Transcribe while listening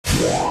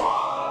Hey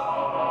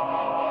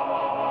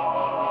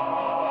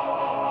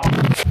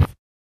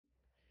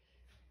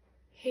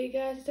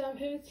guys, it's Dan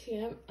here with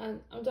TM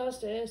and I'm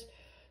downstairs.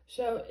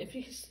 So if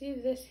you can see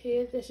this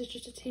here, this is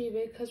just a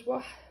TV because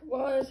what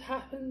has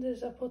happened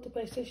is I put the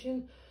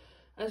PlayStation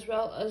as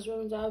well as when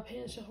I'm down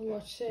here so I can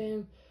watch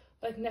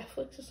like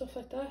Netflix and stuff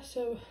like that.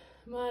 So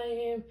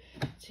my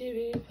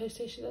TV and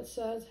PlayStation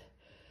outside.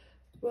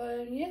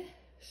 But yeah,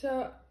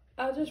 so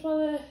I just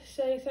want to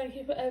say thank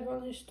you for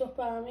everyone who stuck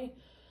by me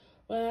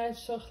when I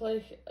took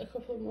like a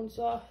couple of months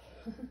off.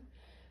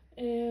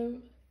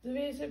 The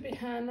reason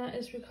behind that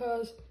is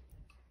because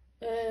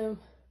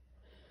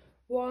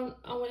one,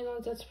 I went on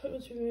a dad's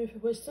appointment to be moved for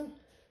wisdom,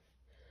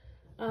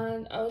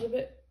 and I was a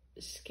bit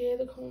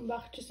scared of coming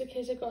back just in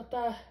case I got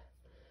that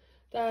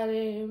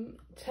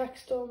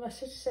text or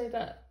message to say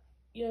that,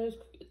 you know,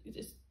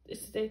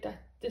 it's the date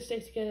that this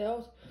day to get it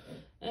out,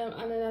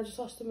 and then I just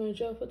lost the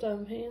mojo for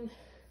down pain,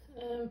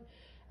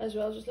 as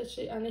well, just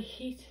literally, and the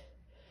heat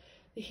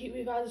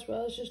we've had as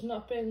well has just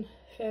not been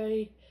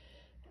very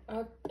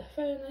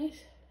nice,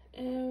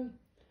 and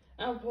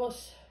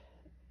plus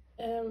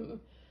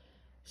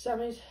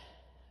Sammy's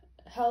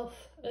health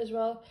as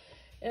well,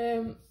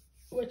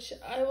 which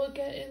I will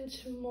get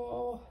into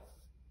more.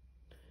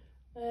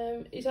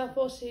 He's had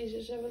 4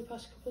 seizures over the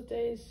past couple of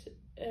days.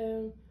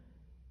 It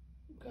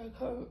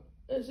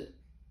was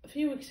a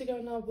few weeks ago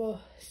now, but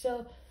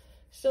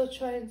still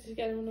trying to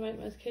get him on the right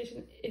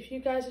medication. If you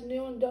guys are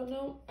new and don't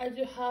know, I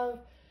do have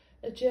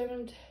a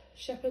German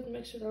Shepherd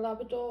mixed with a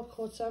Labrador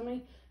called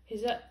Sammy.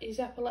 He's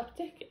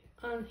epileptic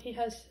and he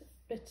has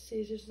bits of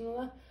seizures and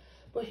all that,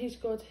 but he's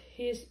good.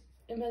 His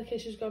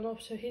medication's gone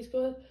up, so he's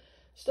good.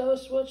 Stow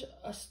Switch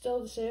are still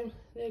the same,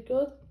 they're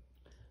good.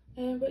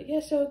 But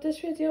yeah, so this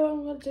video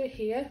I'm going to do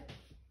here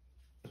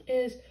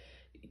is,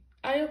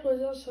 I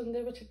uploaded on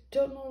Sunday, which I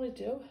don't normally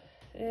do,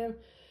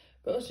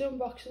 but it was the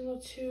unboxing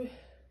of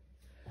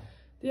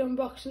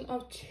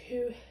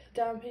two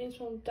down paints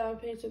from Down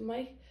Paints with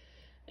Mike,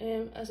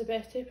 as a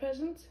birthday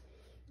present.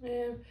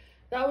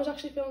 That was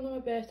actually filmed on my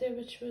birthday,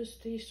 which was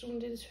the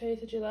Sunday the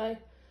 20th of July.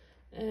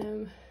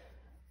 And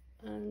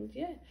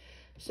yeah,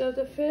 so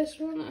the first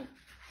one I'm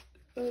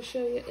going to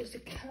show you is the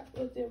cat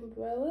with the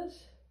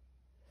umbrellas,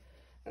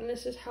 and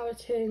this is how it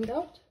turned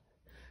out.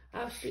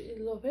 Absolutely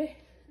love it.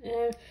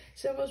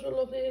 Symbols were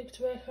lovely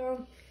to work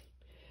on,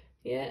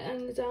 yeah,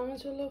 and the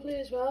diamonds were lovely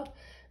as well.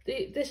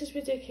 This is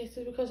ridiculous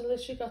because I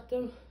literally got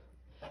them,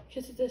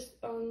 kitted this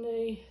on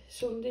the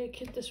Sunday,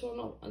 kitted this one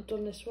up and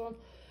done this one.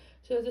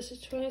 So this is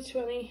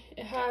 2020,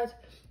 it had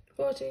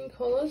 14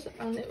 colours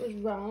and it was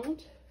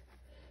round.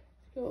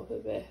 Go up a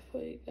bit for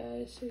you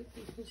guys so you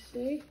can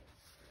see.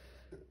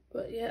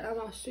 But yeah, I'm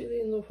absolutely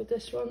in love with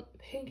this one.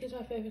 Pink is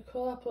my favourite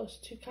colour, plus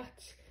 2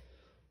 cats.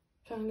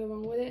 Can't go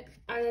wrong with it.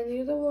 And then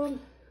the other one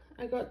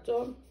I got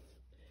done.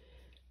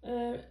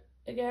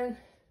 Again,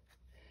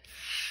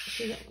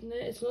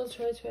 it's another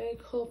 2020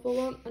 colourful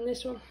one, and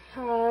this one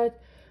had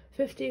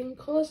 15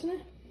 colours in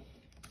it.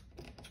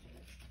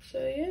 So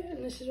yeah,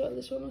 and this is what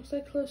this one looks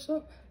like close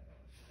up.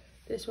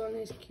 This one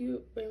is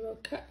cute, rainbow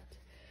cat.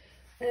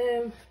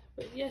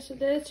 But yeah, so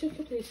there are 2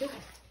 completed,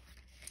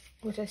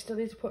 which I still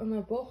need to put in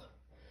my book.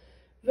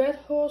 Red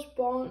Horse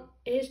Barn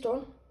is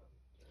done.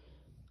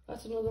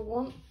 That's another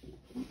one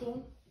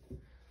done.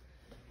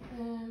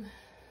 I'm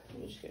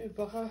just get my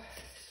book out.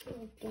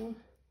 So done.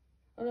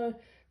 I know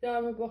they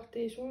are my book,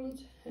 these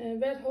ones.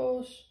 Red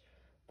Horse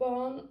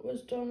Barn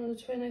was done on the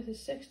 29th of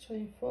 6th,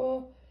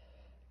 24.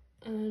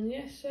 And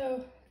yeah,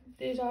 so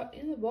these are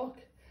in the book.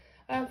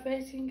 I have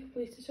 13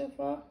 completed so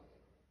far.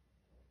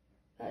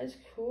 That is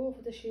cool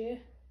for this year.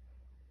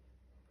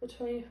 For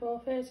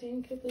 24,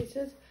 13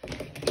 completed.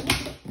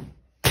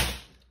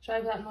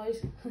 Sorry for that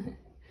noise.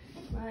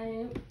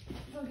 My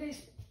druggies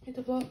hit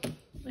the floor.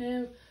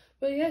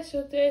 But yeah,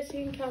 so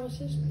 13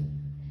 canvases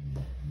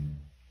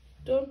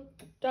done.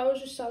 That was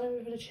just Sammy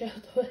moving a chair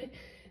out the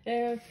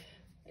way.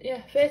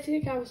 Yeah,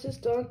 13 canvases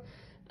done,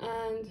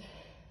 and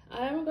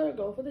I am gonna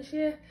go for this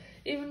year,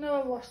 even though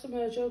I've lost the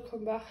mojo,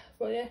 come back.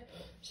 But yeah,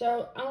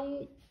 so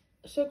I'm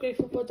so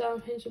grateful for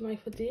Down Paints with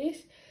Mike for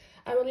these.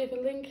 I will leave a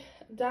link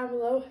down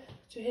below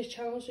to his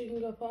channel so you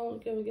can go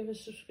follow and give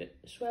us a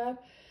subscribe.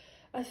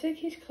 I think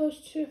he's close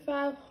to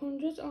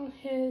 500 on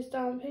his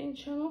Down Painting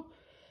channel,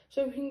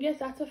 so if we can get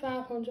that to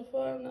 500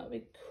 for him, that'd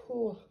be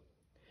cool.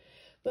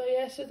 But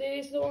yeah, so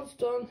these are the ones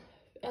done.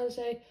 As I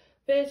say,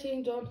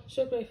 13 done,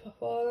 so grateful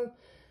for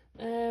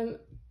them.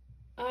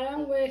 I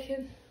am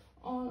working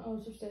on, I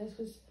was upstairs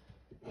because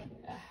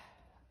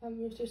I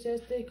moved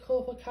upstairs, the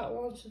colourful cat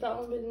one, so that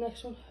will be the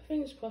next one.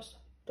 Fingers crossed,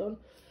 done.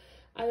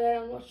 And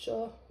then I'm not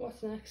sure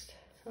what's next.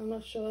 I'm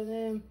not sure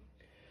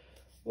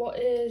what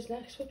is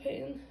next for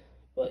painting.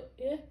 But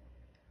yeah,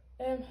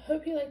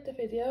 hope you liked the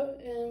video,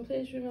 and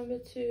please remember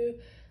to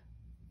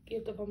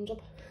give the thumbs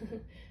up.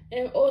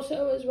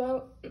 Also as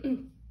well,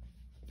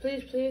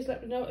 please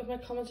let me know if my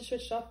comments are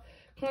switched off.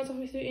 Contact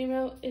me through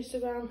email,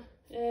 Instagram,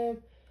 yeah,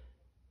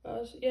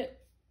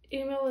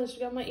 email and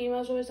Instagram. My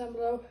email's always down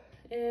below.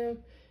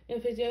 in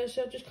videos,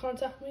 so just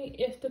contact me.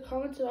 If the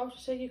comments are off,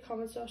 just say your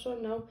comments off so I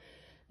know.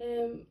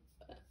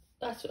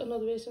 That's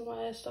another reason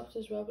why I stopped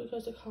as well,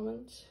 because the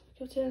comments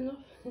kept turning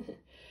off.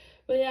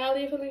 But yeah, I'll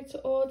leave a link to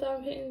all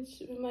damn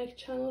hittings with my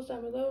channels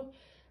down below.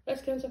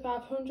 Let's get into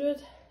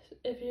 500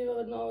 if you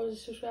haven't already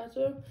subscribed to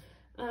them.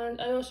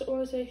 And I also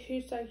want to say a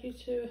huge thank you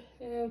to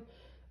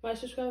my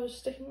subscribers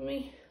sticking with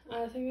me.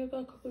 And I think I've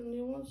got a couple of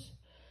new ones.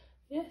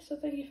 Yeah, so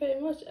thank you very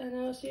much, and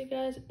I'll see you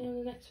guys in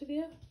the next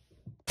video.